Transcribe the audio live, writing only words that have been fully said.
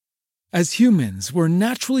As humans, we're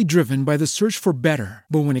naturally driven by the search for better.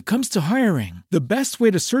 But when it comes to hiring, the best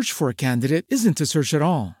way to search for a candidate isn't to search at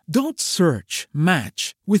all. Don't search,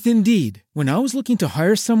 match with Indeed. When I was looking to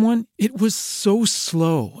hire someone, it was so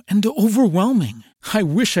slow and overwhelming. I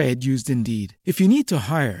wish I had used Indeed. If you need to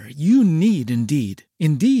hire, you need Indeed.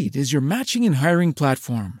 Indeed is your matching and hiring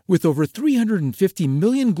platform with over 350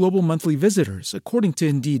 million global monthly visitors, according to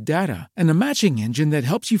Indeed data, and a matching engine that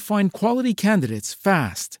helps you find quality candidates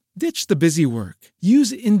fast. Ditch the busy work.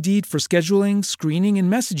 Use Indeed for scheduling, screening,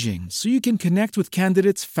 and messaging so you can connect with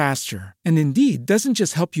candidates faster. And Indeed doesn't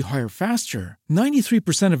just help you hire faster.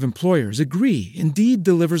 93% of employers agree Indeed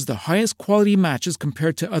delivers the highest quality matches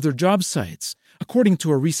compared to other job sites, according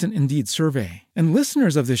to a recent Indeed survey. And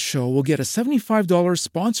listeners of this show will get a $75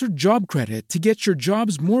 sponsored job credit to get your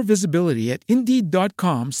jobs more visibility at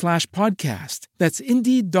Indeed.com/podcast. That's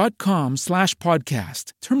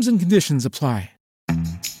Indeed.com/podcast. Terms and conditions apply.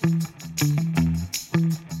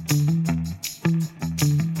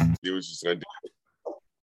 He was just gonna do it.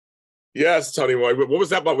 Yes, Tony. What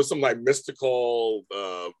was that about? Was some like mystical?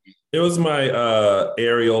 It was my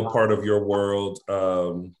Ariel part of your world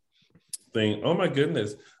thing. Oh my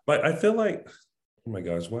goodness! But I feel like, oh my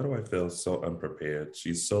gosh, why do I feel so unprepared?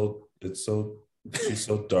 She's so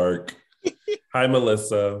dark. Hi,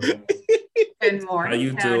 Melissa. Good morning. How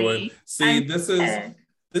you Tony. doing? See,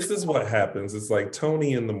 this is what happens. It's like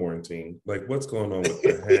Tony in the morning. Like, what's going on with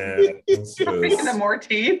the hat? In the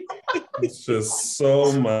morning. It's just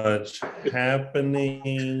so much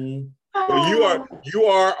happening. Well, you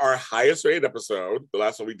are our highest rated episode. The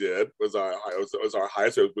last one we did was our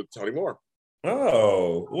highest rated with Tony Moore.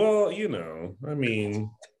 Oh, well, I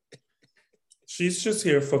mean, she's just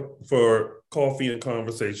here for coffee and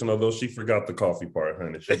conversation, although she forgot the coffee part,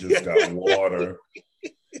 honey. She just got water.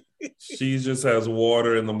 She just has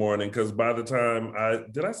water in the morning because by the time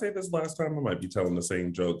did I say this last time? I might be telling the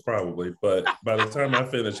same joke probably, but by the time I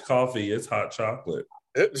finish coffee, it's hot chocolate.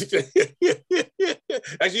 Actually, you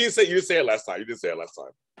didn't say it last time. You didn't say it last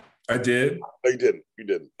time. I did? No, you didn't. You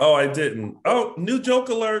didn't. Oh, I didn't. Oh, new joke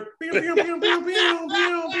alert. So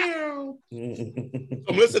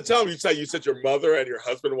Melissa, tell me, you said your mother and your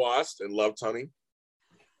husband watched and loved Tony.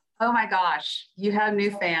 Oh my gosh. You have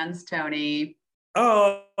new fans, Tony.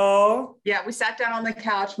 Oh. Yeah, we sat down on the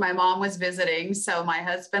couch. My mom was visiting. So my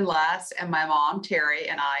husband Les and my mom, Terry,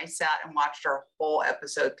 and I sat and watched our whole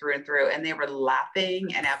episode through and through, and they were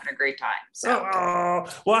laughing and having a great time. So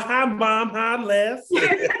well, hi mom, hi Les.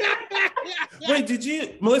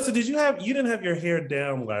 Wait, Melissa, you didn't have your hair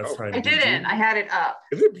down last time? I didn't. I had it up.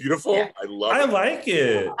 Isn't it beautiful? Yeah. I love it. I like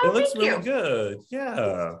it. Oh, it looks really you. good.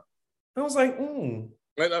 Yeah. I was like, Well,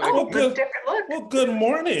 good. Different look. Well, good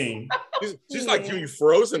morning. She's like giving you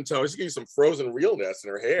Frozen, Tony. She's giving you some Frozen realness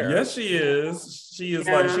in her hair. Yes, she is. She's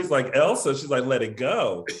like Elsa. She's like, let it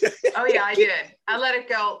go. Oh yeah, I did. I let it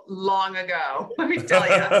go long ago. Let me tell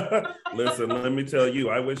you. Listen, let me tell you.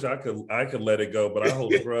 I wish I could let it go, but I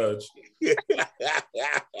hold a grudge.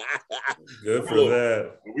 Good for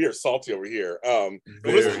that. We are salty over here.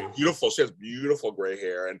 Melissa's beautiful. She has beautiful gray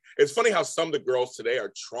hair, and it's funny how some of the girls today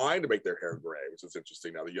are trying to make their hair gray, which is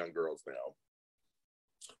interesting. Now the young girls now.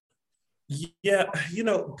 Yeah,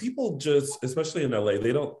 people just, especially in LA,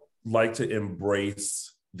 they don't like to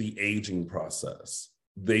embrace the aging process.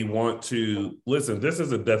 They want to listen. This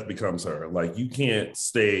is a death becomes her. Like, you can't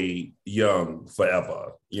stay young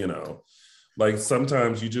forever. Like,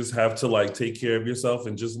 sometimes you just have to take care of yourself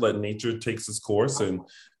and just let nature take its course. And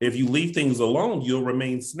if you leave things alone, you'll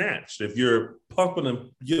remain snatched. If you're pumping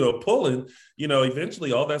and pulling,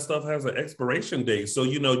 eventually all that stuff has an expiration date. So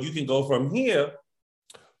you can go from here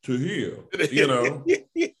to here.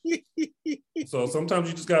 So sometimes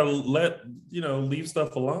you just gotta leave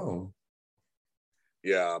stuff alone.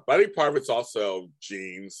 Yeah, but I think part of it's also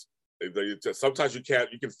genes. Sometimes you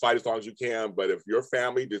can fight as long as you can, but if your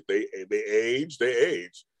family they age.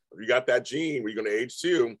 If you got that gene where you're gonna age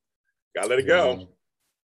too, gotta let it go.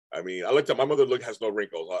 I mean, I looked out. My mother has no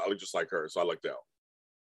wrinkles. I look just like her, so I looked out.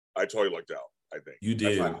 I totally looked out. I think you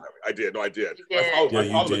did. I did. No, I did. You My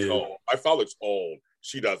father looks old. My father looks old.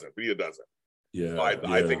 She doesn't. Rita doesn't. Yeah, so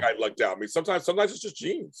I think I lucked out. I mean, sometimes it's just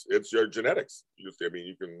genes. It's your genetics. You can,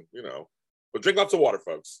 but drink lots of water,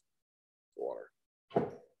 folks. Water.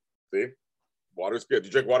 See, water's good. Do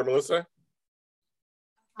you drink water, Melissa?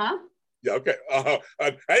 Huh? Yeah. Okay. I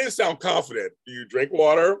didn't sound confident. Do you drink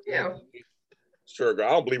water? Yeah. Sure, girl.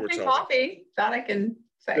 I don't believe we're drink coffee. That I can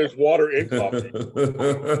say. There's water in coffee.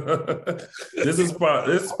 This is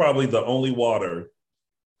probably the only water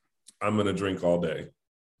I'm gonna drink all day.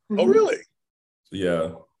 Oh, really?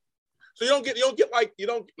 Yeah. So you don't get like, you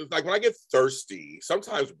don't like when I get thirsty,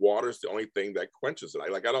 sometimes water is the only thing that quenches it. I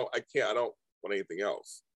don't want anything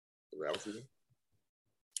else. Is that what you mean?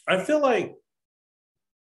 I feel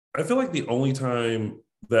like the only time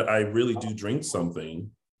that I really do drink something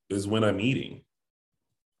is when I'm eating.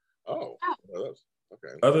 Oh,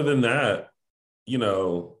 okay. Other than that, you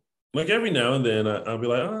know, like every now and then I'll be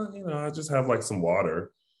like, oh, you know, I just have like some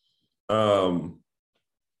water. But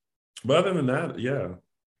other than that, yeah.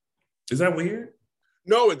 Is that weird?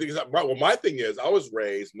 No, well, my thing is, I was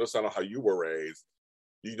raised, no, I don't know how you were raised,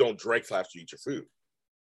 you don't drink till after you eat your food.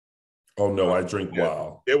 Oh no, I drink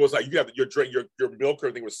while. It was like you have your drink, your milk or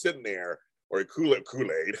everything was sitting there, or your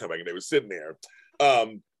Kool-Aid, I mean, they was sitting there. But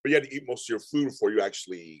you had to eat most of your food before you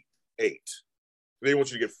actually ate. They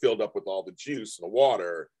want you to get filled up with all the juice and the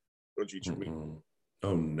water. Don't you eat your meat?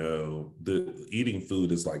 Oh no, the eating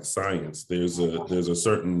food is like science. There's a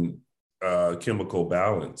certain chemical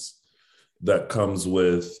balance that comes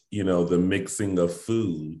with, you know, the mixing of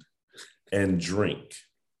food and drink.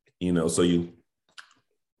 You know, so you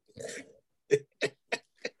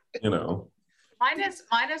know. Mine is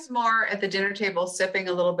more at the dinner table, sipping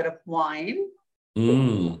a little bit of wine.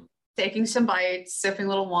 Taking some bites, sipping a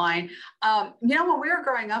little wine. You know, when we were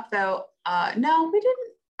growing up, though, no, we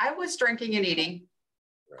didn't. I was drinking and eating.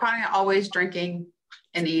 Probably always drinking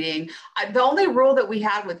and eating. The only rule that we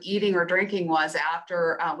had with eating or drinking was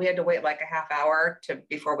after we had to wait like a half hour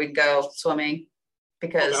before we'd go swimming,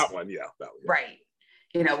 because that one. Right.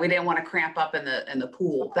 You know, we didn't want to cramp up in the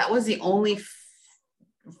pool. That was the only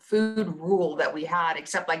food rule that we had,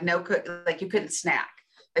 except like you couldn't snack.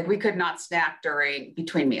 Like we could not snack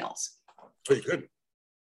between meals. Oh, you couldn't?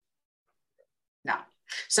 No.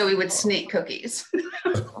 So we would sneak cookies.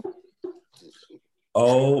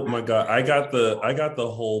 Oh my God. I got the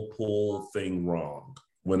whole pool thing wrong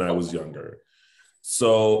when I was younger.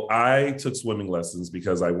 So I took swimming lessons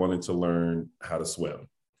because I wanted to learn how to swim.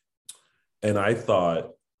 And I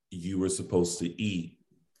thought you were supposed to eat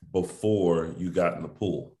before you got in the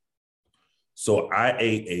pool. So I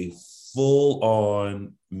ate a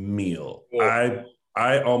full-on meal. Oh.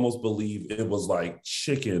 I almost believe it was like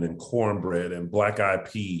chicken and cornbread and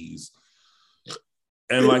black-eyed peas.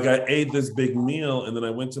 And like I ate this big meal, and then I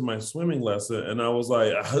went to my swimming lesson, and I was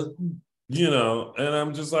like, you know, and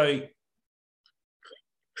I'm just like,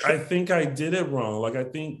 I think I did it wrong. Like I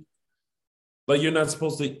think, like you're not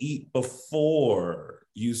supposed to eat before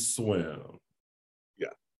you swim. Yeah.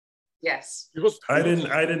 Yes. I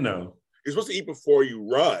didn't know. You're supposed to eat before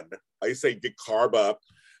you run. I say get carb up.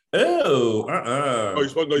 Oh,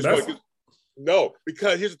 No,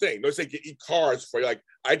 because here's the thing. They say eat carbs for like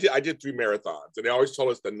I did 3 marathons, and they always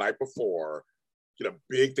told us the night before, get a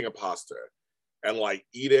big thing of pasta and like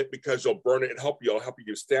eat it because you'll burn it and help you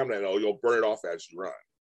get stamina, and you'll burn it off as you run.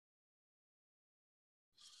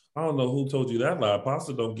 I don't know who told you that lie.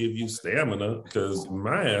 Pasta don't give you stamina because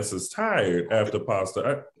my ass is tired after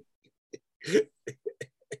pasta.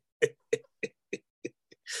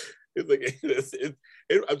 It's like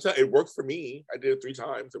I'm telling you, it worked for me. I did it 3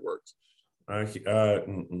 times. It worked.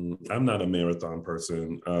 I'm not a marathon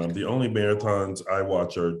person. The only marathons I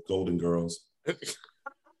watch are Golden Girls. That's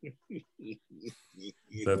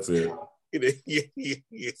it.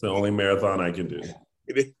 It's the only marathon I can do.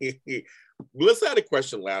 Melissa had a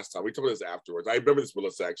question last time. We talked about this afterwards. I remember this,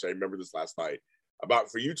 Melissa, actually. I remember this last night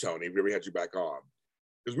about for you, Tony. We ever had you back on.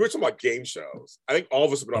 Because we were talking about game shows. I think all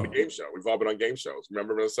of us have been on a game show. We've all been on game shows.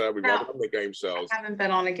 Remember what I said? We've all been on the game shows. I haven't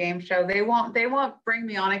been on a game show. They won't bring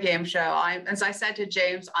me on a game show. As I said to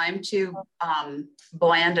James, I'm too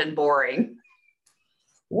bland and boring.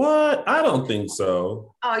 What? I don't think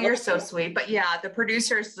so. Oh, you're so sweet. But yeah, the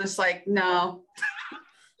producer's just like, no.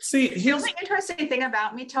 See, the only interesting thing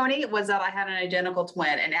about me, Tony, was that I had an identical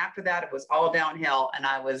twin. And after that, it was all downhill and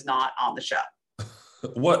I was not on the show.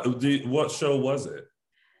 What show was it?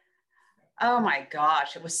 Oh my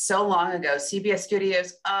gosh, it was so long ago. CBS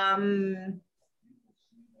Studios.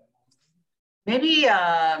 Maybe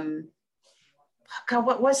God,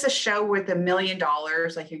 what was the show with $1 million?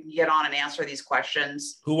 Like you can get on and answer these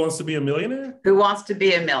questions. Who Wants to Be a Millionaire? Who Wants to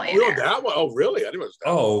Be a Millionaire? Oh, that one. Oh, really? I didn't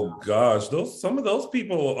understand. Oh gosh, some of those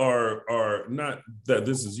people are not that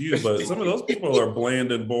this is you, but some of those people are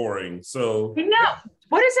bland and boring. So no,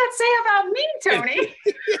 what does that say about me, Tony?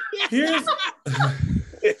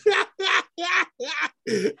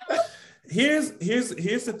 Here's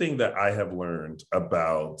the thing that I have learned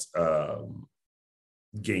about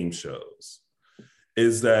game shows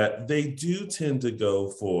is that they do tend to go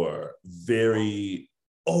for very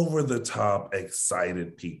over the top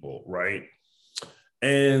excited people, right?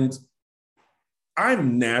 And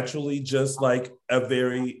I'm naturally just like a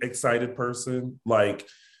very excited person. Like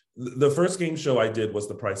the first game show I did was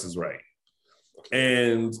The Price is Right.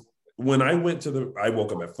 And when I woke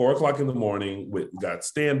up at 4:00 in the morning, got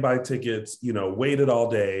standby tickets, waited all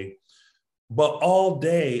day. But all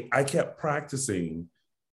day I kept practicing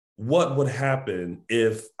what would happen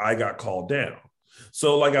if I got called down.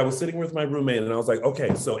 So like I was sitting with my roommate and I was like,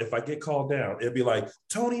 okay, so if I get called down, it'd be like,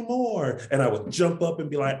 Tony Moore. And I would jump up and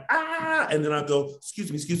be like, ah, and then I'd go,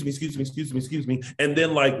 excuse me. And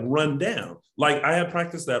then like run down. Like I had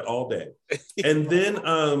practiced that all day. And then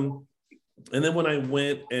when I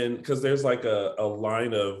went because there's like a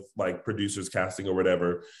line of like producers casting or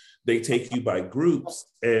whatever, they take you by groups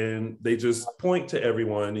and they just point to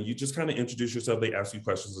everyone and you just kind of introduce yourself. They ask you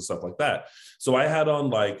questions and stuff like that. So I had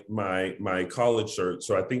on like my college shirt.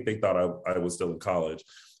 So I think they thought I was still in college.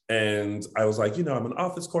 And I was like, I'm an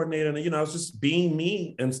office coordinator and, I was just being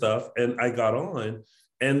me and stuff. And I got on.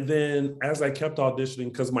 And then as I kept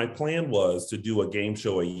auditioning, because my plan was to do a game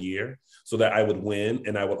show a year so that I would win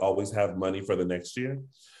and I would always have money for the next year.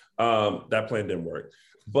 That plan didn't work.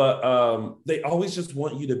 But they always just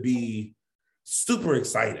want you to be super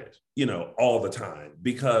excited, all the time,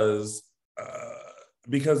 because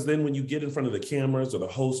then when you get in front of the cameras or the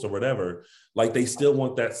host or whatever, like they still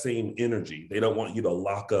want that same energy. They don't want you to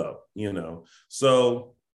lock up,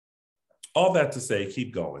 So all that to say,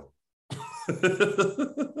 keep going.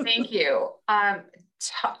 Thank you.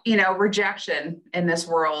 Rejection in this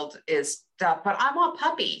world is tough, but I'm a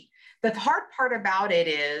puppy. The hard part about it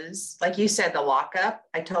is, like you said, the lockup.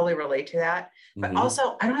 I totally relate to that. But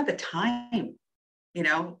also, I don't have the time.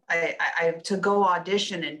 I to go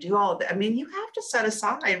audition and do all of that. I mean, you have to set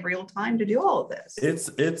aside real time to do all of this.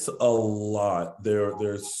 It's a lot.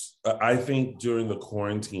 There's I think during the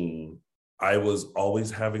quarantine, I was always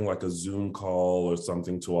having like a Zoom call or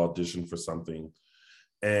something to audition for something.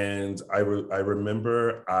 And I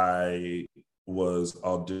remember I was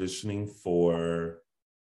auditioning for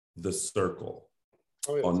The Circle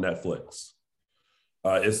on Netflix.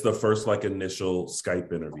 It's the first like initial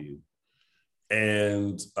Skype interview.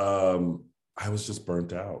 And I was just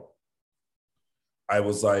burnt out. I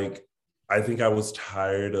was like, I think I was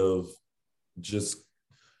tired of just,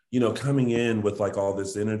 coming in with like all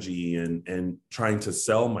this energy and trying to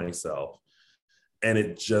sell myself. And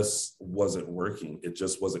it just wasn't working. It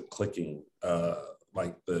just wasn't clicking.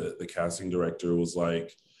 Like the casting director was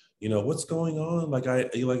like, what's going on? Like, I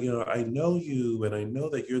know you and I know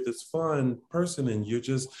that you're this fun person and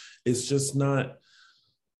it's just not.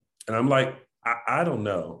 And I'm like, I don't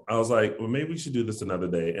know. I was like, well, maybe we should do this another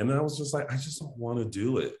day. And I was just like, I just don't want to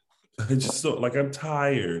do it. I just don't, like, I'm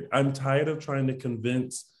tired. I'm tired of trying to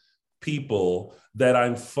convince people that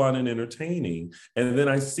I'm fun and entertaining. And then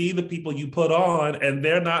I see the people you put on and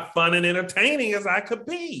they're not fun and entertaining as I could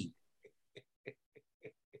be.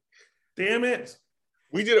 Damn it.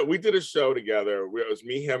 We did a show together. It was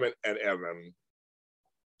me, him, and Evan.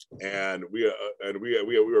 And we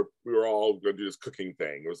were all going to do this cooking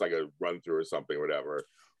thing. It was like a run through or something, or whatever.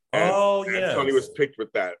 And Tony was picked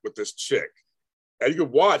with this chick. And you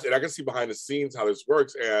could watch, and I can see behind the scenes how this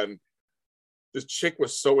works. And this chick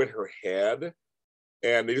was so in her head,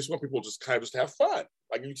 and they just want people just kind of just have fun.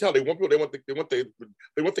 Like you tell, they want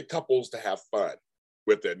the couples to have fun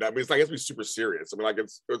with it. I mean, it's like it has to be super serious. I mean, like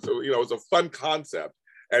it's a fun concept.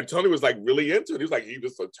 And Tony was like really into it. He was like, he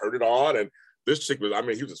just turned it on, and this chick was, I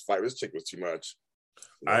mean, he was just fighting. This chick was too much.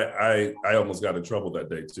 I almost got in trouble that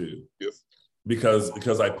day too. Yes.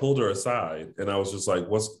 Because I pulled her aside and I was just like,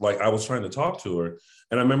 I was trying to talk to her.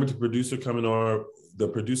 And I remember the producer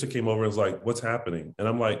came over and was like, what's happening? And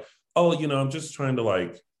I'm like, oh, I'm just trying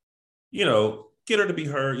to get her to be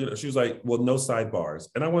her. She was like, well, no sidebars.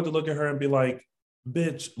 And I wanted to look at her and be like,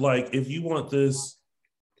 bitch, like, if you want this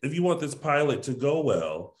pilot to go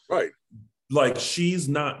well, right. Like, she's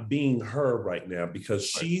not being her right now because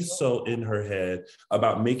she's so in her head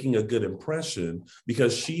about making a good impression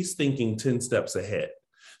because she's thinking 10 steps ahead.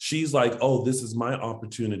 She's like, oh, this is my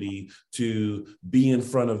opportunity to be in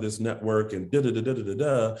front of this network and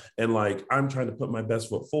da-da-da-da-da-da. And like, I'm trying to put my best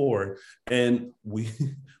foot forward. And we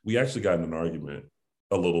actually got in an argument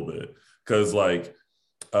a little bit because like,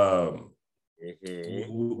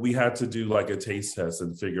 we had to do like a taste test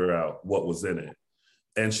and figure out what was in it.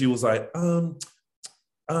 And she was like, and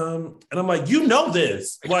I'm like,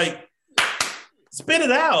 this, like, spit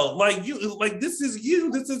it out. Like, this is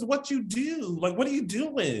you. This is what you do. Like, what are you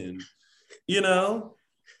doing? It's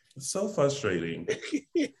so frustrating.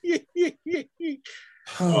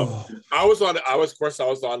 I was on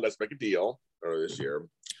Let's Make a Deal earlier this year.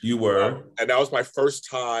 You were? And that was my first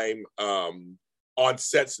time on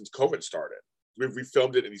set since COVID started. we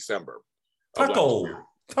filmed it in December. Taco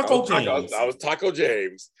James. I was Taco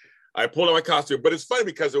James. I pulled out my costume, but it's funny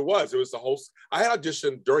because it was the whole. I had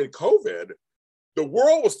auditioned during COVID. The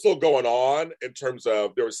world was still going on in terms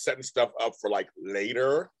of they were setting stuff up for like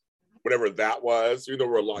later, whatever that was. Even though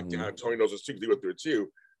we were locked down, Tony knows this too because he went through it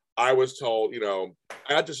too. I was told, I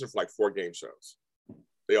auditioned for like 4 game shows.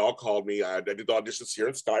 They all called me. I did the auditions here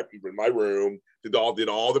in Skype, in my room. Did all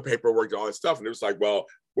the paperwork, did all that stuff, and it was like, well,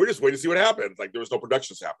 we're just waiting to see what happens. Like there was no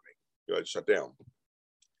productions happening. It shut down.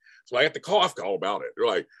 So I got the call. I forgot all about it. They're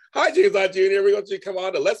like, "Hi, James Lott Jr. We're going to come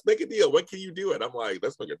on and let's make a deal. When can you do it?" I'm like,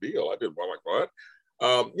 "Let's make a deal." I did. I'm like,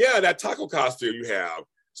 "What?" Yeah, that taco costume you have.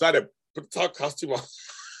 So I had to put the taco costume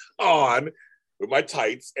on with my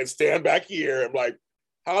tights and stand back here. I'm like,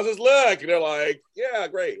 "How's this look?" And they're like, "Yeah,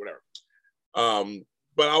 great, whatever."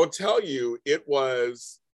 But I would tell you, it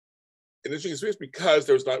was an interesting experience because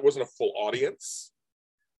it wasn't a full audience.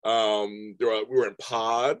 We were in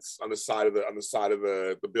pods on the side of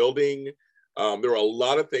the building. There were a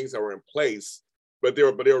lot of things that were in place, but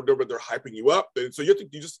they're hyping you up. And so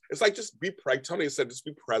it's like just be Tony said, just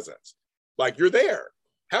be present. Like you're there,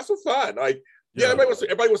 have some fun. Like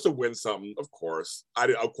everybody wants to win something. Of course, I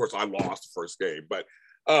lost the first game, but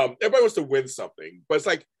everybody wants to win something. But it's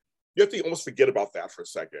like you have to almost forget about that for a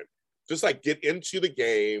second. Just like get into the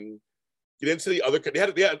game. Get into the other. They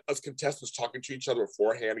had us contestants talking to each other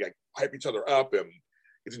beforehand, like hype each other up and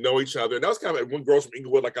get to know each other. And that was kind of like one girls from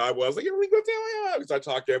Inglewood, like I was, like, we go down. We start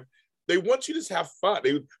talking. They want you to just have fun.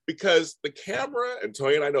 Because the camera, and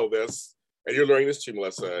Tony and I know this, and you're learning this too,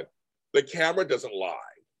 Melissa. The camera doesn't lie.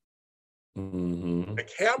 Mm-hmm. The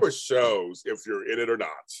camera shows if you're in it or not.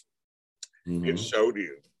 Mm-hmm. It showed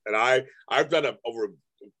you. And I've done over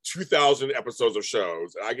 2,000 episodes of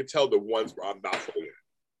shows, and I can tell the ones where I'm not fully in it.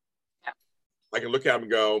 I can look at them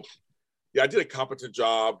and go, yeah, I did a competent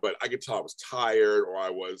job, but I could tell I was tired, or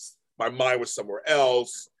my mind was somewhere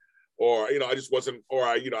else, or I just wasn't, or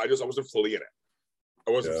I wasn't fully in it.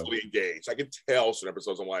 I wasn't fully engaged. I could tell certain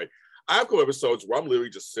episodes. I'm like, I have couple episodes where I'm literally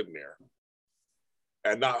just sitting there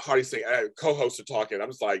and not hardly saying. Co-hosts are talking. I'm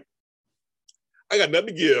just like, I got nothing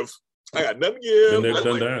to give. Been there,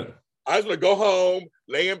 done that. I just want to go home,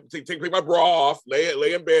 take my bra off,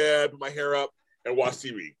 lay in bed, put my hair up, and watch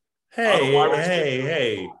TV.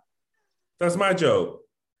 Hey. That's my joke.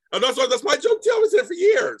 Oh, that's my joke too. I've been saying it for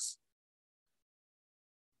years.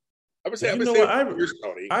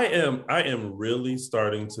 I am really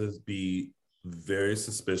starting to be very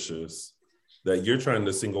suspicious that you're trying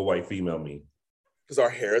to single white female me. Because our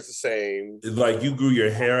hair is the same. Like you grew your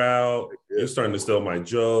hair out. Yeah. You're starting to steal my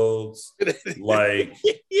jokes. Like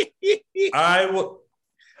I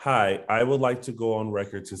would like to go on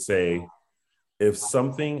record to say, if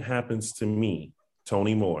something happens to me,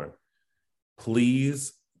 Tony Moore,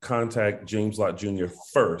 please contact James Lott Jr.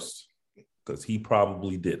 first, because he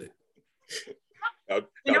probably did it.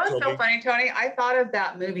 You know what's so funny, Tony? I thought of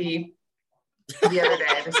that movie the other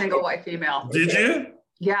day, The Single White Female. Did you?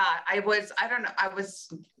 Yeah, I was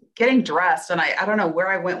getting dressed, and I don't know where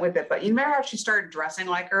I went with it, but you remember how she started dressing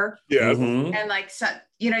like her? Yeah. Mm-hmm. And like, so,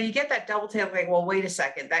 you get that double take, like, well, wait a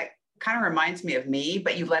second, that kind of reminds me of me,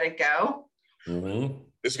 but you let it go. Mm-hmm.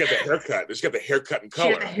 She's got the haircut. She's got the haircut and color.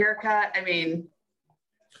 She had the haircut. I mean,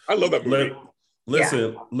 I love that movie.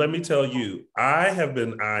 Listen, let me tell you, I have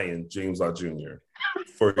been eyeing James Lott Jr.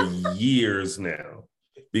 for years now,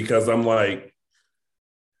 because I'm like,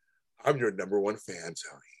 I'm your number one fan,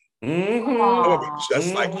 Tony. Mm-hmm. I'm gonna be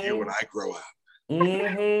just like you when I grow up.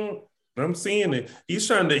 Mm-hmm. I'm seeing it. He's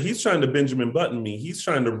trying to Benjamin Button me. He's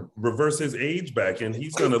trying to reverse his age back, and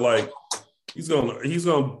he's gonna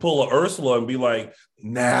pull a Ursula and be like,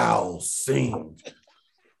 now sing,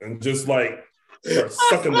 and just like start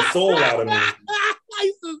sucking the soul out of me.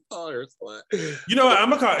 I just call Ursula. You know what? I'm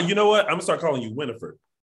gonna start calling you Winifred.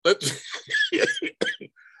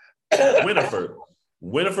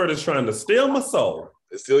 Winifred is trying to steal my soul.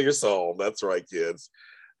 Steal your soul. That's right, kids.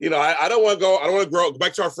 I don't want to grow.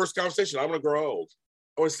 Back to our first conversation. I want to grow old.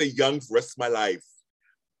 I want to stay young for the rest of my life.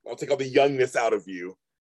 I'll take all the youngness out of you.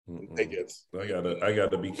 Take it. I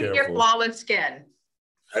gotta be careful. Your flawless skin.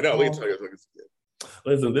 I know. Let me tell you,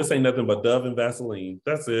 listen, this ain't nothing but Dove and Vaseline.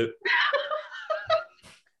 That's it.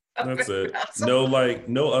 That's it.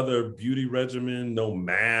 No other beauty regimen, no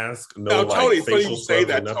mask, no. Tony, like, funny you say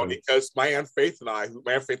that, Tony, because my Aunt Faith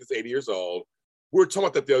is 80 years old. We were talking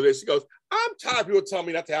about that the other day. She goes, I'm tired of people telling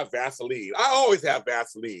me not to have Vaseline. I always have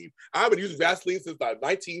Vaseline. I've been using Vaseline since the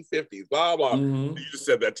 1950s, blah, blah. Mm-hmm. You just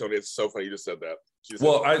said that, Tony. It's so funny you just said that.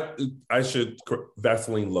 I should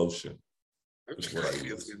Vaseline lotion. That's what I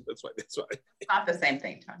use. That's right. It's not the same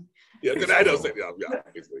thing, Tony. Yeah, I know. Yeah,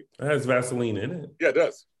 basically. It has Vaseline in it. Yeah, it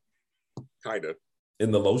does. Kind of.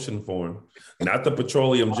 In the lotion form, not the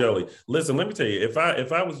petroleum jelly. Listen, let me tell you, if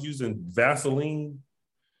I was using Vaseline,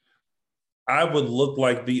 I would look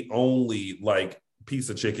like the only piece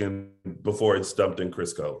of chicken before it's dumped in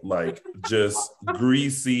Crisco, like just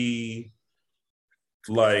greasy.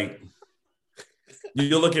 Like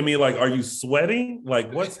you look at me like, are you sweating?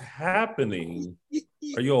 Like, what's happening?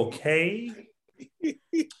 Are you okay?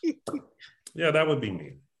 Yeah, that would be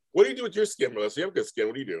me. What do you do with your skin, Melissa? You have good skin.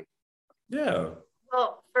 What do you do? Yeah.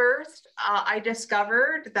 Well, first, I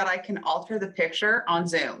discovered that I can alter the picture on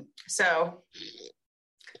Zoom. So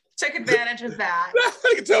took advantage of that.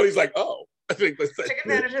 I can tell he's like, oh. Took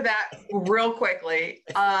advantage of that real quickly.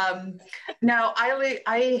 No,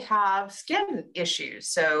 I have skin issues.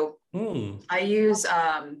 So I use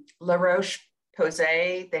La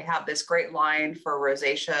Roche-Posay. They have this great line for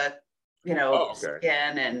rosacea,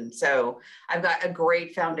 skin. And so I've got a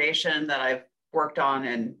great foundation that I've worked on.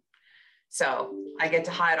 And so I get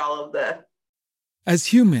to hide all of the.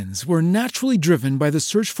 As humans, we're naturally driven by the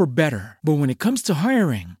search for better. But when it comes to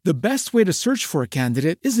hiring, the best way to search for a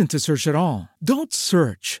candidate isn't to search at all. Don't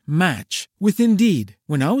search, match with Indeed.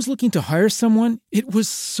 When I was looking to hire someone, it was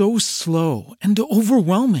so slow and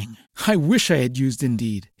overwhelming. I wish I had used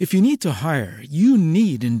Indeed. If you need to hire, you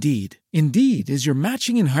need Indeed. Indeed is your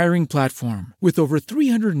matching and hiring platform with over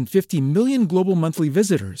 350 million global monthly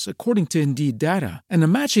visitors, according to Indeed data, and a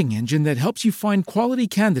matching engine that helps you find quality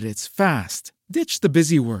candidates fast. Ditch the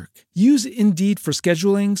busy work. Use Indeed for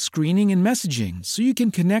scheduling, screening, and messaging so you can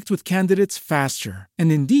connect with candidates faster. And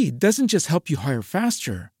Indeed doesn't just help you hire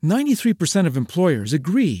faster. 93% of employers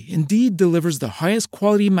agree Indeed delivers the highest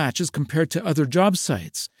quality matches compared to other job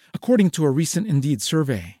sites, according to a recent Indeed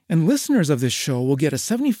survey. And listeners of this show will get a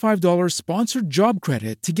 $75 sponsored job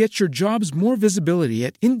credit to get your jobs more visibility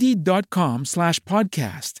at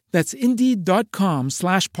Indeed.com/podcast. That's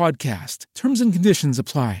Indeed.com/podcast. Terms and conditions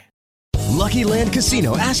apply. Lucky Land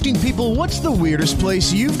Casino, asking people, what's the weirdest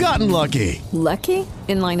place you've gotten lucky? Lucky?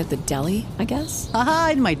 In line at the deli, I guess?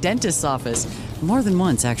 Aha, in my dentist's office. More than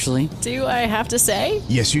once, actually. Do I have to say?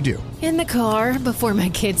 Yes, you do. In the car before my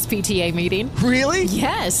kids' PTA meeting. Really?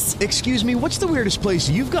 Yes. Excuse me, what's the weirdest place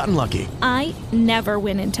you've gotten lucky? I never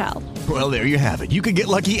win and tell. Well, there you have it. You can get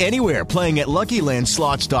lucky anywhere, playing at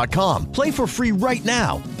LuckyLandSlots.com. Play for free right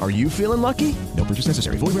now. Are you feeling lucky? No purchase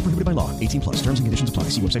necessary. Void where prohibited by law. 18+. Terms and conditions apply.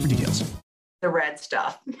 See website for details. The red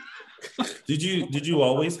stuff. Did you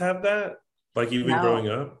always have that? Like even growing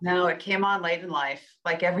up? No, it came on late in life,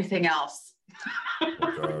 like everything else. Oh,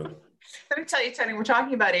 God. Let me tell you, Tony, we're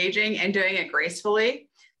talking about aging and doing it gracefully.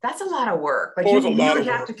 That's a lot of work. Like you really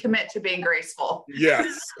have to commit to being graceful.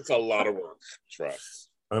 Yes, it's a lot of work. Trust.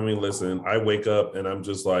 I mean, listen, I wake up and I'm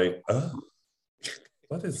just like, oh,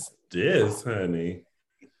 what is this, honey?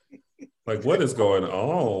 Like, what is going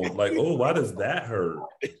on? Like, oh, why does that hurt?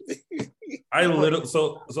 I literally,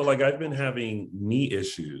 so like I've been having knee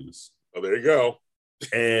issues. Oh, there you go.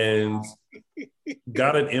 And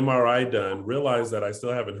got an MRI done, realized that I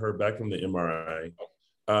still haven't heard back from the MRI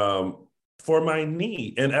for my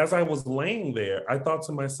knee. And as I was laying there, I thought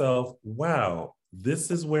to myself, wow, this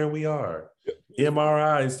is where we are.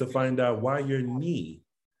 MRIs to find out why your knee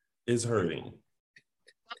is hurting.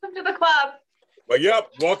 Welcome to the club. Well, yep,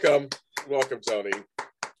 welcome, Tony.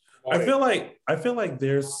 I feel like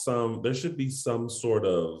there should be some sort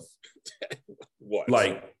of what,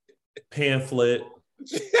 like pamphlet,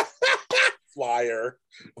 flyer,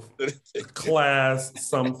 class,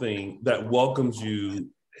 something that welcomes you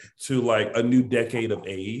to like a new decade of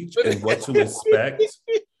age and what to expect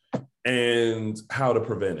and how to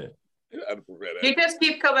prevent it. You just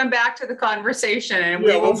keep coming back to the conversation, and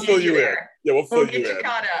we'll fill you in. Yeah, we'll fill you in.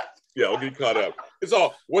 Caught up. Yeah, we'll get caught up. It's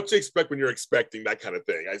all what to expect when you're expecting that kind of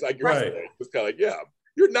thing. It's like you're saying. It's kind of like, yeah,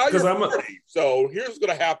 you're 40, so here's what's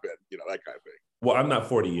gonna happen. That kind of thing. Well, I'm not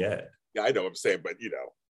 40 yet. Yeah, I know what I'm saying, but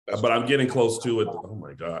but I'm getting close to it. Oh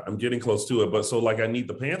my God, I'm getting close to it. But so like I need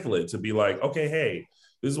the pamphlet to be like, okay, hey,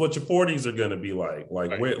 this is what your 40s are gonna be like.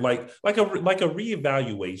 Like where like a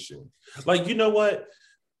reevaluation. Like, you know what?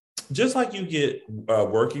 Just like you get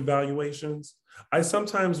work evaluations, I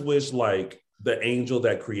sometimes wish like the angel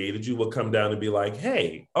that created you would come down and be like,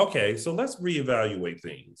 hey, okay, so let's reevaluate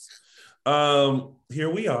things. Here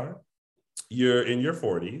we are. You're in your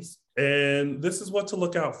 40s, and this is what to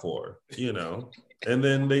look out for, And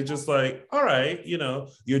then they just like, all right,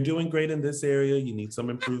 you're doing great in this area. You need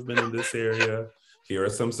some improvement in this area. Here are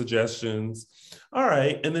some suggestions. All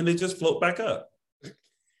right. And then they just float back up.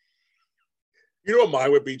 You know what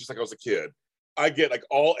mine would be, just like I was a kid? I get like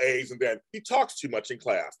all A's, and then he talks too much in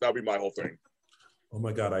class. That'll be my whole thing. Oh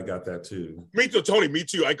my God, I got that too. Me too, Tony, me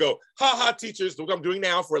too. I go, ha ha, teachers, what I'm doing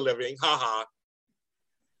now for a living, ha ha.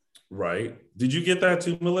 Right. Did you get that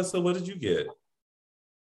too, Melissa? What did you get?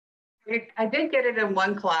 I did get it in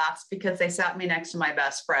one class because they sat me next to my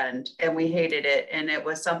best friend and we hated it. And it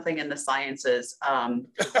was something in the sciences.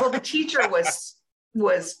 Well, the teacher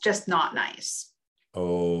was just not nice.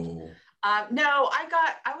 Oh. No,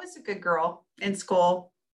 I was a good girl in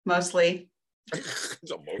school, mostly.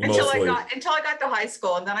 Until I got to high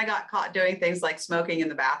school, and then I got caught doing things like smoking in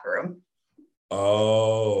the bathroom.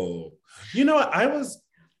 Oh, you know, I wasn't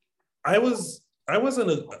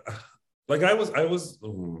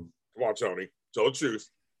Come on, Tony, tell the truth.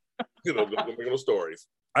 You know, the little stories.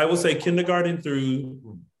 I will say kindergarten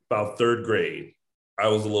through about third grade, I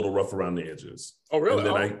was a little rough around the edges. Oh,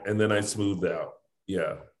 really? And then I smoothed out.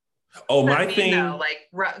 Yeah. Oh, my thing. Though, like,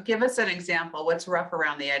 give us an example. What's rough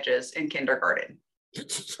around the edges in kindergarten?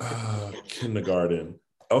 Kindergarten.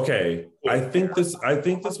 Okay, I think this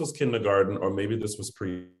was kindergarten, or maybe this was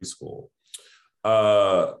preschool.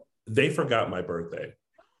 They forgot my birthday.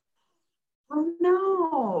 Oh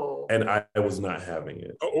no! And I was not having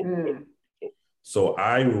it. Mm. So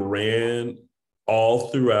I ran all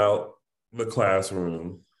throughout the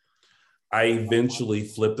classroom. I eventually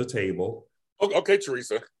flipped the table. Okay,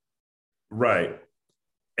 Teresa. Right.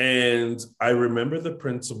 And I remember the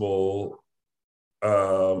principal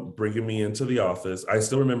bringing me into the office. I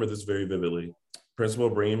still remember this very vividly. Principal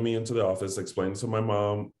bringing me into the office, explaining to my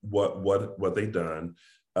mom what they'd done,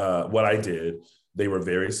 what I did. They were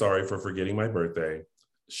very sorry for forgetting my birthday.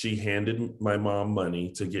 She handed my mom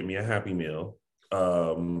money to get me a Happy Meal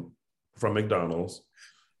from McDonald's.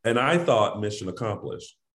 And I thought mission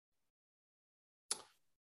accomplished.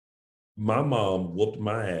 My mom whooped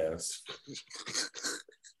my ass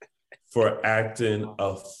for acting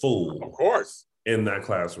a fool. Of course. In that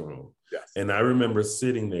classroom. Yes. And I remember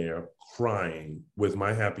sitting there crying with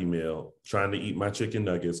my Happy Meal, trying to eat my chicken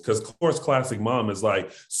nuggets. Because, of course, classic mom is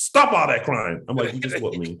like, stop all that crying. I'm like, you just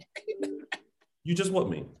whooped me. You just whooped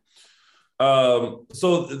me. So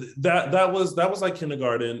that was like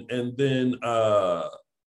kindergarten. And then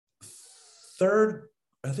third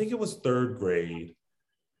grade.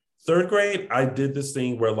 Third grade, I did this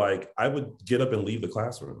thing where like I would get up and leave the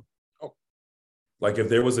classroom. Oh. Like if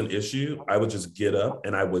there was an issue, I would just get up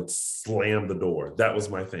and I would slam the door. That was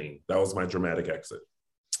my thing. That was my dramatic exit.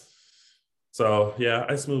 So yeah,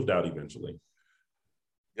 I smoothed out eventually.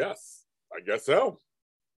 Yes, I guess so.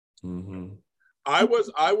 Mm-hmm. I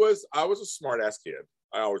was a smart ass kid.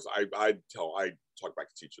 I talk back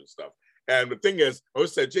to teachers and stuff. And the thing is, I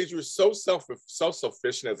always said, James, you were so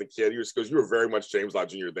self-sufficient as a kid. Because you were very much James Lott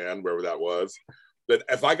Jr. then, wherever that was. That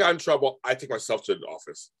if I got in trouble, I'd take myself to the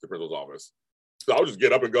principal's office. So I would just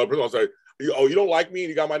get up and go to the principal and say, "Oh, you don't like me and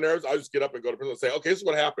you got my nerves?" I just get up and go to the principal and say, "Okay, this is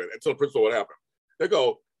what happened." And tell the principal what happened. They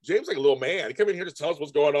go, "James, like a little man. He came in here to tell us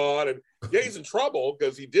what's going on, and yeah, he's in trouble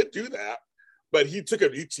because he did do that, but he took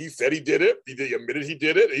it. He said he did it. He admitted he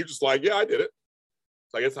did it. And he was just like, yeah, I did it."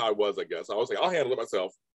 So I guess how I was. I guess I was like, I'll handle it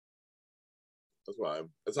myself.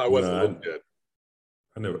 That's how I was as a little kid.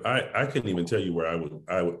 I couldn't even tell you where I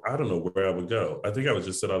don't know where I would go. I think I would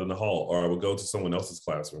just sit out in the hall, or I would go to someone else's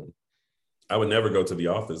classroom. I would never go to the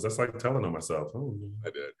office. That's like telling on myself. Oh, I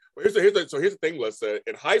did. Well, here's the thing, Melissa.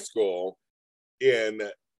 In high school, in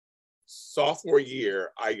sophomore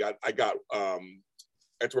year, I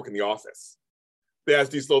had to work in the office. There's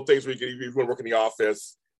these little things where you want to work in the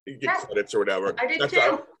office, you get credits or whatever. I did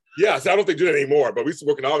too. Yeah, so I don't think they do that anymore, but we used to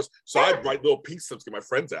work in the office. So I'd write little pink slips to get my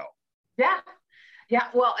friends out. Yeah. Yeah.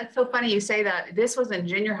 Well, it's so funny you say that. This was in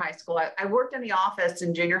junior high school. I worked in the office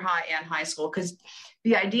in junior high and high school because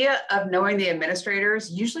the idea of knowing the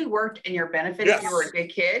administrators usually worked in your benefit if you were a good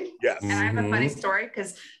kid. Yes. And I have a funny story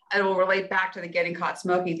because it will relate back to the getting caught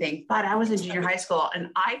smoking thing. But I was in junior high school and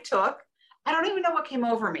I don't even know what came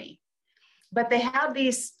over me, but they had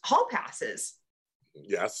these hall passes.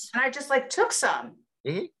 Yes. And I just like took some.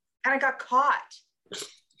 Mm-hmm. And I got caught.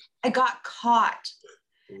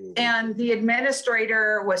 Mm-hmm. And the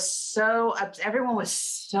administrator was everyone was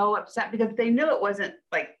so upset because they knew it wasn't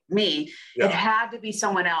like me. Yeah. It had to be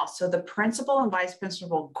someone else. So the principal and vice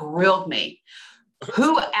principal grilled me.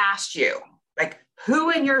 Who asked you? Like,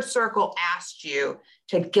 who in your circle asked you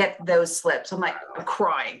to get those slips? I'm like,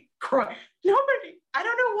 crying. Nobody. I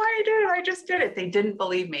don't know why I did it. I just did it. They didn't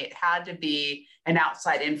believe me. It had to be an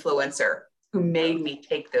outside influencer who made me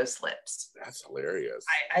take those slips. That's hilarious.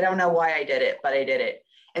 I don't know why I did it, but I did it.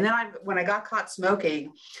 And then when I got caught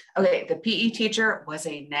smoking, the PE teacher was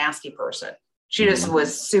a nasty person. She just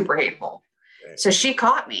was super hateful. Okay. So she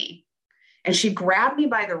caught me And she grabbed me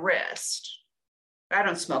by the wrist. I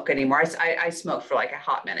don't smoke anymore. I smoked for like a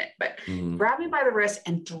hot minute, but grabbed me by the wrist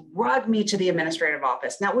and dragged me to the administrative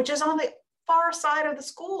office. Now, which is on the far side of the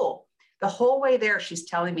school. The whole way there, she's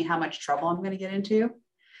telling me how much trouble I'm going to get into.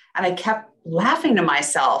 And I kept laughing to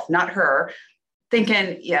myself, not her,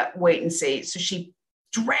 thinking, yeah, wait and see. So she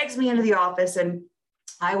drags me into the office, and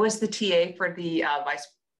I was the TA for the vice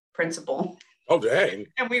principal. Oh, dang.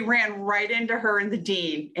 And we ran right into her and the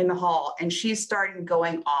dean in the hall, and she started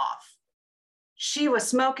going off. She was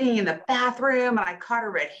smoking in the bathroom, and I caught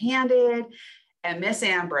her red-handed. And Miss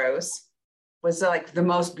Ambrose was like the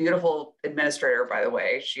most beautiful administrator, by the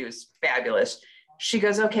way. She was fabulous. She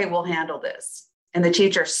goes, okay, we'll handle this. And the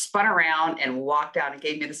teacher spun around and walked out and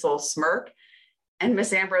gave me this little smirk. And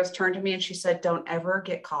Miss Ambrose turned to me and she said, don't ever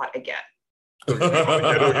get caught again. Don't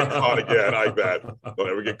ever get caught again, I bet. Don't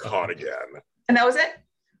ever get caught again. And that was it.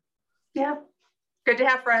 Yeah. Good to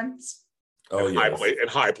have friends. Oh, yeah. In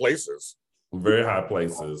high places. Very high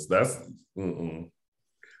places. That's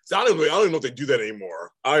So I don't even know if they do that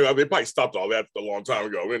anymore. They probably stopped all that a long time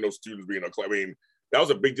ago. We had no students being I mean, that was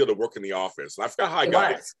a big deal to work in the office. And I forgot how I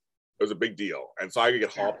got it. It was a big deal. And so I could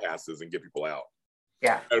get hall passes and get people out.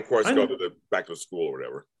 Yeah. And of course, go to back to school or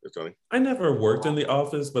whatever. I never worked in the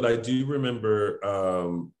office, but I do remember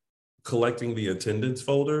collecting the attendance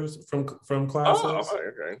folders from classes. Oh,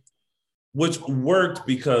 okay. Which worked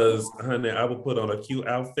because, honey, I would put on a cute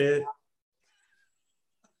outfit,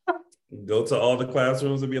 go to all the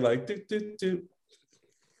classrooms and be like, doot, doot, doot.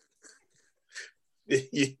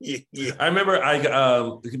 I remember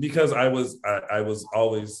because I was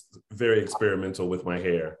always very experimental with my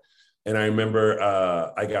hair. And I remember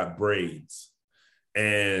I got braids,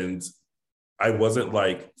 and I wasn't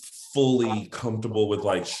like fully comfortable with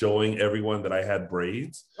like showing everyone that I had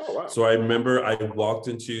braids. Oh, wow. So I remember I walked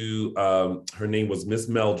into, her name was Miss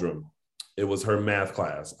Meldrum. It was her math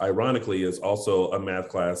class. Ironically, it's also a math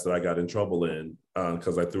class that I got in trouble in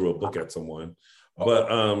because I threw a book at someone. But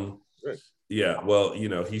yeah, well,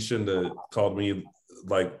 he shouldn't have called me,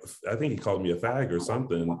 like, I think he called me a fag or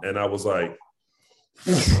something. And I was like,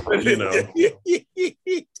 I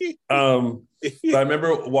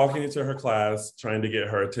remember walking into her class trying to get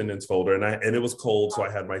her attendance folder, and it was cold, so I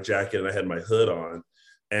had my jacket and I had my hood on,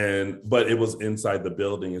 but it was inside the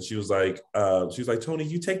building. And she was like, Tony,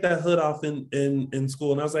 you take that hood off in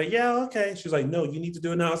school. And I was like, yeah, okay. She's like, no, you need to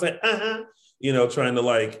do it now. I was like, trying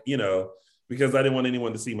to because I didn't want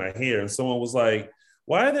anyone to see my hair. And someone was like,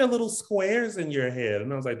 why are there little squares in your head?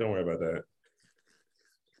 And I was like, don't worry about that.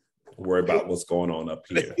 Worry about what's going on up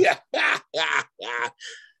here. Yeah.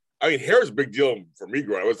 I mean, hair is a big deal for me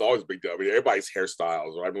growing up. It was always a big deal. I mean, everybody's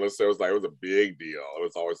hairstyles, right? Melissa, it was a big deal. It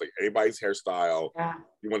was always like anybody's hairstyle. Yeah.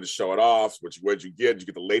 You wanted to show it off. What'd you get? Did you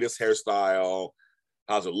get the latest hairstyle?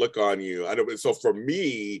 How's it look on you? I know. So for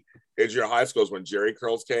me, in junior high school is when Jerry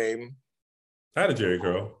curls came. I had a Jerry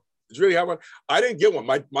curl. Did you really have one? I didn't get one.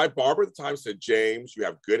 My barber at the time said, James, you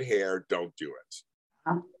have good hair. Don't do it.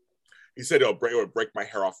 Huh? He said it would break my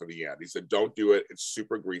hair off in the end. He said, don't do it. It's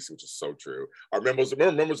super greasy, which is so true. I remember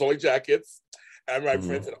members only jackets. And my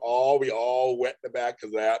friends said, we all wet in the back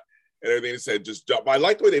because of that. And everything. He said, just don't. But I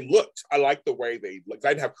liked the way they looked. I liked the way they looked. I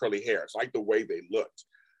didn't have curly hair, so I liked the way they looked.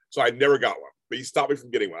 So I never got one. But he stopped me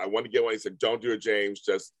from getting one. I wanted to get one. He said, don't do it, James.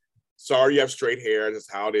 Just, sorry you have straight hair.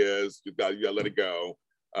 That's how it is. You got to let it go.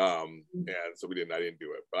 And so I didn't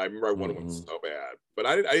do it. But I remember I wanted one so bad. But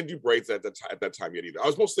I didn't do braids at that time yet either. I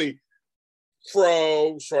was mostly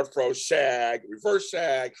fro, short fro, shag, reverse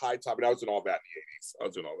shag, high top, and I was doing all that in the 80s. I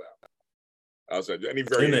was doing all that. I was any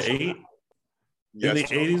variation. In the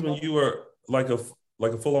 80s when you were like a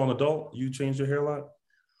full-on adult, you changed your hair a lot?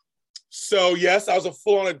 So yes, I was a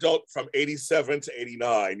full-on adult from 87 to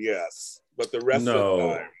 89, yes. But the rest of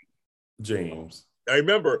the time. James. I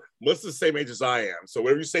remember, Melissa's the same age as I am. So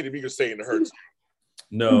whatever you say to me, you're saying to her.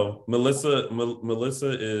 No, Melissa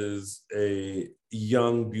is a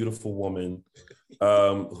young, beautiful woman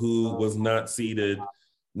who was not seated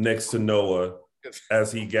next to Noah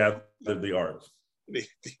as he gathered the ark.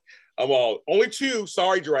 Only two.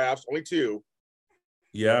 Sorry, giraffes. Only two.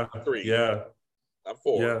 Yeah. Not three. Yeah. Not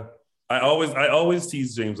four. Yeah. I always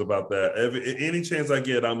tease James about that. Any chance I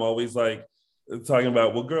get, I'm always like talking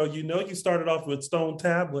about, well, girl, you started off with stone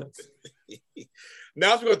tablets.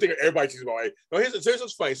 Now we're going to think everybody teaches about age. No, here's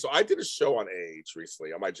what's funny. So I did a show on age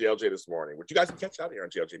recently on my JLJ this morning, which you guys can catch out here on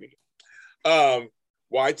JLJ Media.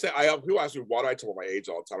 People ask me, why do I tell my age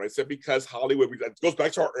all the time? I said, because Hollywood, it goes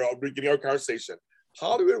back to our beginning of our conversation.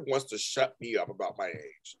 Hollywood wants to shut me up about my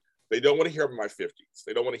age. They don't want to hear about my 50s.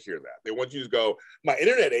 They don't want to hear that. They want you to go, my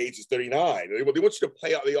internet age is 39. They want you to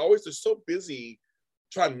play out. They're so busy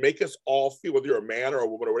try and make us all feel, whether you're a man or a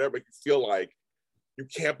woman or whatever, make you feel like you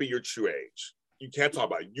can't be your true age. You can't talk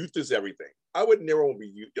about it. Youth is everything. I would never want to be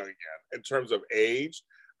young again in terms of age.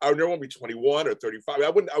 I would never want to be 21 or 35. I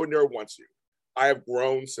would never want to. I have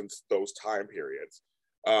grown since those time periods.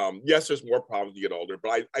 Yes, there's more problems as you get older,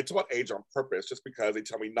 but I talk about age on purpose just because they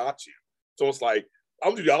tell me not to. So it's like,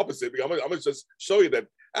 I'm gonna do the opposite. I'm gonna just show you that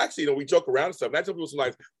actually, we joke around and stuff. And I tell people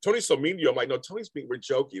sometimes, Tony's so mean to you. I'm like, no, Tony's being, we're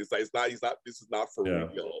joking. It's like, this is not for real.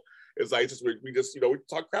 It's like, we just, we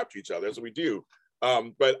talk crap to each other. That's what we do.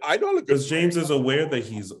 But I know because James is aware that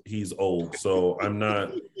he's old, so I'm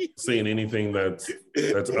not saying anything that's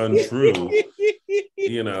untrue.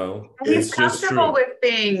 He's comfortable with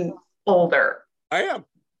being older. I am.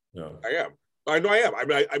 No. I am. I know I am.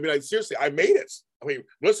 I mean, seriously, I made it. I mean,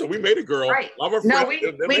 listen, we made a girl. Right. No,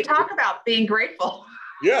 we talk about being grateful.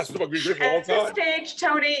 Yes, we're grateful all the time. At this stage,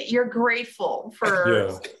 Tony, you're grateful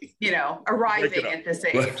for arriving at this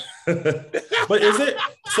age. But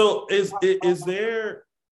is there,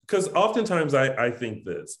 because oftentimes I think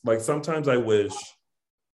this, like sometimes I wish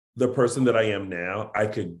the person that I am now, I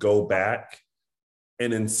could go back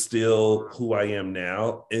and instill who I am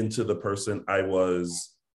now into the person I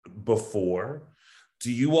was before.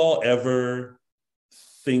 Do you all ever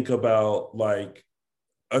think about like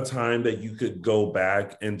a time that you could go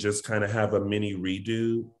back and just kind of have a mini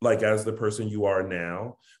redo, like as the person you are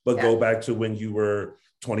now, but go back to when you were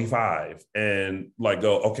 25 and like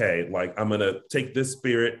go, okay, like I'm going to take this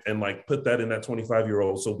spirit and like put that in that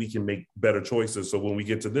 25-year-old so we can make better choices. So when we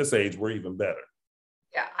get to this age, we're even better.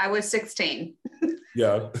 Yeah, I was 16.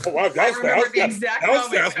 Yeah. Oh, wow, that was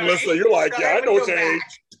fast, Melissa. You're like, I know what age.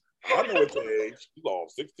 I know what age. You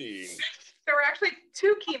lost 16. There were actually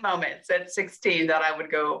 2 key moments at 16 that I would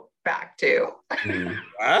go back to.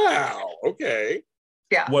 Wow. Okay.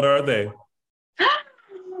 Yeah. What are they?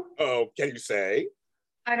 Oh, can you say?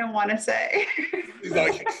 I don't want to say.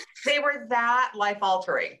 Like, they were that life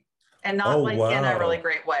altering and not in a really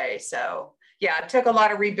great way. So yeah, it took a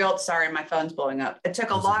lot of rebuild. Sorry, my phone's blowing up. It took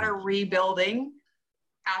a lot of rebuilding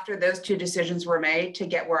after those 2 decisions were made to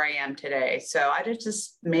get where I am today. So I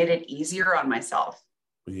just made it easier on myself.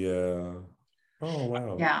 Yeah. Oh,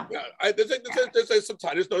 wow. Yeah. There's definitely some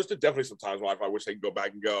times in life I wish I could go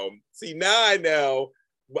back and go, see, now I know.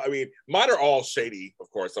 I mean, mine are all shady, of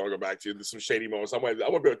course. I'll go back to some shady moments. I want to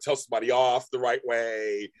be able to tell somebody off the right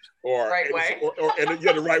way or the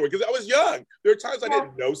right way. Because I was young. There were times I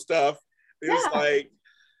didn't know stuff. It was like,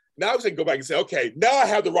 now I can go back and say, okay, now I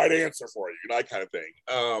have the right answer for you, that kind of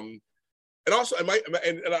thing. And also, and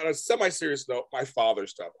on a semi-serious note, my father's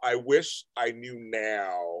stuff. I wish I knew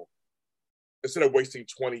now, instead of wasting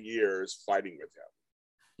 20 years fighting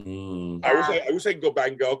with him. I wish I could go back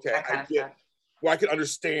and go, okay, I can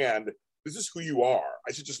understand this is who you are.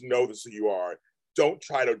 I should just know this is who you are. Don't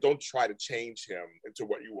try to change him into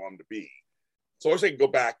what you want him to be. So I wish I could go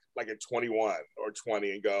back like at 21 or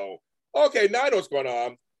 20 and go, okay, now I know what's going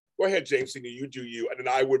on. Go ahead, James Senior, you do you. And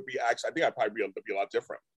then I would be I think I'd probably be a lot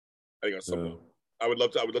different. I think I would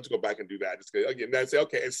love to go back and do that. Just again, then say,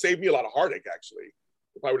 okay, it saved me a lot of heartache. Actually,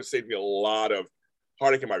 it probably would have saved me a lot of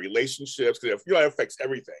heartache in my relationships because it affects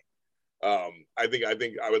everything. I think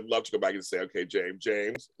I would love to go back and say, okay,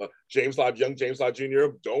 James Lott, young James Lott Jr.,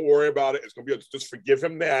 don't worry about it. It's gonna be just forgive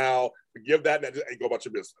him now, forgive that, and go about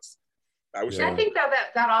your business. I think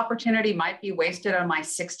that opportunity might be wasted on my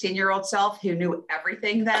 16-year-old self who knew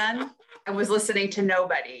everything then and was listening to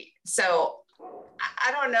nobody. So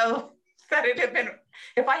I don't know that it had been,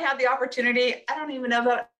 if I had the opportunity, I don't even know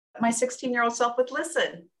that my 16-year-old self would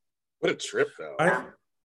listen. What a trip, though.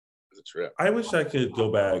 It's a trip. I wish I could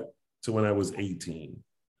go back to when I was 18.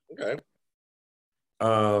 Okay.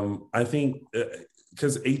 I think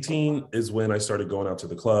because 18 is when I started going out to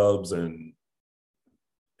the clubs and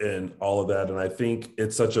all of that. And I think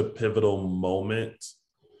it's such a pivotal moment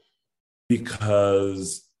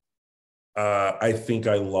because I think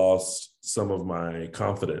I lost some of my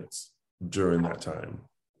confidence during that time.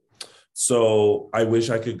 So I wish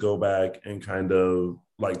I could go back and kind of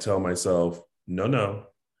like tell myself, no,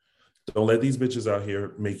 don't let these bitches out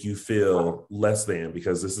here make you feel less than,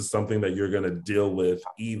 because this is something that you're going to deal with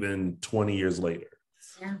even 20 years later.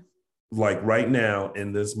 Yeah. Like right now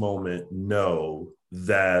in this moment, know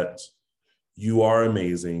that you are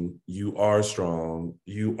amazing, you are strong,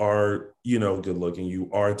 you are, good looking, you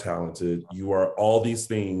are talented, you are all these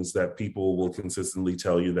things that people will consistently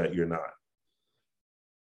tell you that you're not.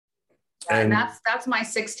 And that's my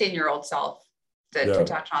 16-year-old self to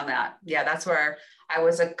touch on that. Yeah, that's where I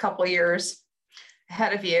was a couple years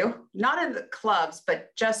ahead of you, not in the clubs,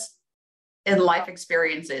 but just in life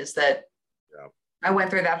experiences that I went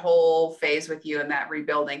through that whole phase with you and that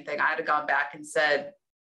rebuilding thing. I'd have gone back and said,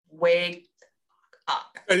 wake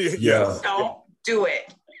up. Yeah. Don't do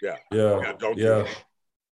it. Don't do it.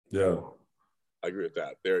 Yeah. I agree with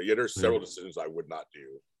that. There's several decisions I would not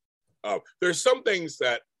do. There's some things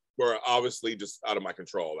that were obviously just out of my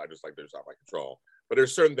control. There's out of my control. But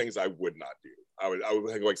there's certain things I would not do. I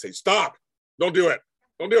would like say, stop. Don't do it.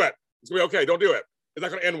 Don't do it. It's going to be okay. Don't do it. It's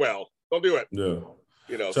not going to end well. Don't do it. Yeah.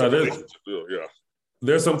 You know, so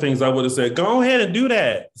there's some things I would have said, go ahead and do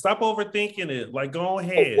that. Stop overthinking it. Like, go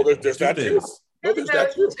ahead. Well, there's that too. No, there's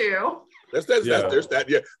that too. There's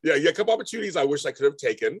that. Yeah. Couple opportunities I wish I could have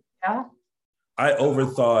taken. Yeah. I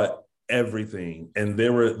overthought everything. And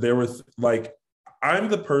there were like, I'm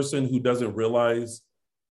the person who doesn't realize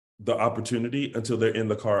the opportunity until they're in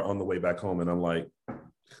the car on the way back home. And I'm like,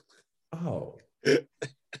 oh,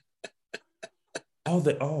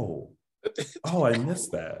 I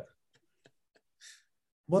missed that.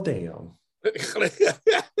 Well, damn.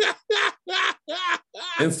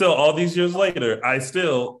 And still, all these years later, I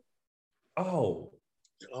still, well,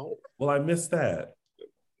 I missed that.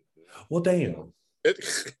 Well, damn.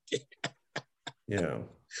 Yeah.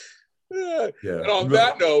 And on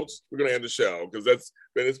that note, we're going to end the show because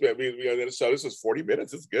we end the show. This is 40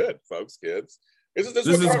 minutes. It's good, folks, kids. This is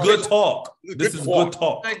good talk. This is good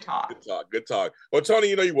talk. Good talk. Well, Tony,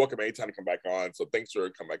 you're welcome anytime to come back on. So thanks for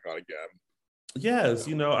coming back on again. Yes,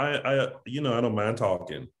 I don't mind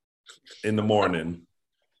talking in the morning.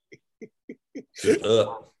 Just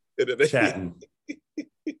chatting.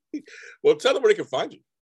 Well, tell them where they can find you.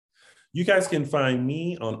 You guys can find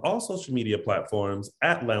me on all social media platforms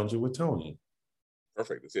at Lounging with Tony.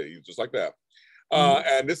 Perfect. That's it. Just like that.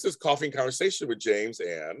 And this is Coffee and Conversation with James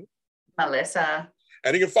and Melissa.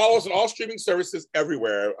 And you can follow us on all streaming services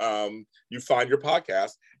everywhere you find your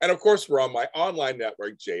podcast. And of course, we're on my online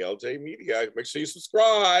network, JLJ Media. Make sure you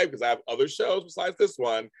subscribe because I have other shows besides this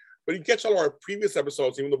one. But you can catch all our previous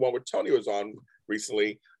episodes, even the one where Tony was on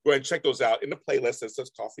recently. Go ahead and check those out in the playlist that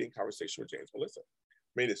says Coffee and Conversation with James and Melissa.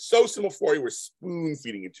 Made it so simple for you. We're spoon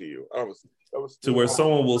feeding it to you. That was to where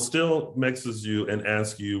someone will still message you and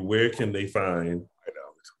ask you where can they find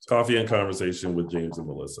Coffee and Conversation with James and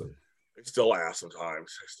Melissa. They still ask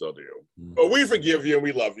sometimes. I still do. But we forgive you and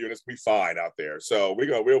we love you and it's be fine out there. So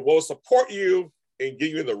we'll support you and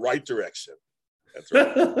get you in the right direction. That's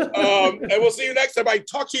right. And we'll see you next time.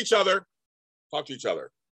 Talk to each other.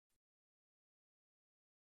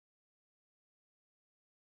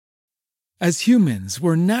 As humans,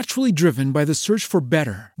 we're naturally driven by the search for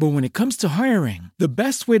better. But when it comes to hiring, the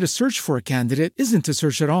best way to search for a candidate isn't to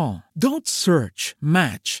search at all. Don't search,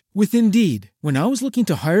 match with Indeed. When I was looking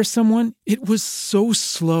to hire someone, it was so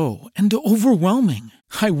slow and overwhelming.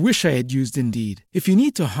 I wish I had used Indeed. If you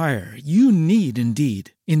need to hire, you need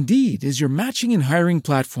Indeed. Indeed is your matching and hiring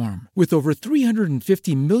platform with over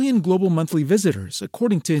 350 million global monthly visitors,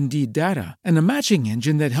 according to Indeed data, and a matching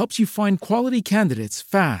engine that helps you find quality candidates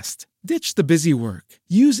fast. Ditch the busy work.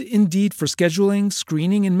 Use Indeed for scheduling,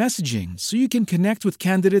 screening, and messaging so you can connect with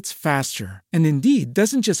candidates faster. And Indeed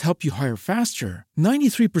doesn't just help you hire faster.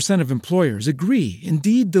 93% of employers agree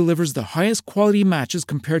Indeed delivers the highest quality matches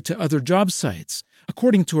compared to other job sites,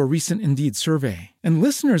 according to a recent Indeed survey. And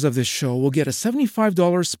listeners of this show will get a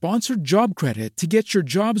 $75 sponsored job credit to get your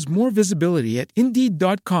jobs more visibility at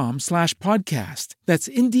Indeed.com/podcast. That's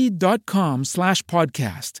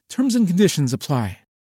Indeed.com/podcast. Terms and conditions apply.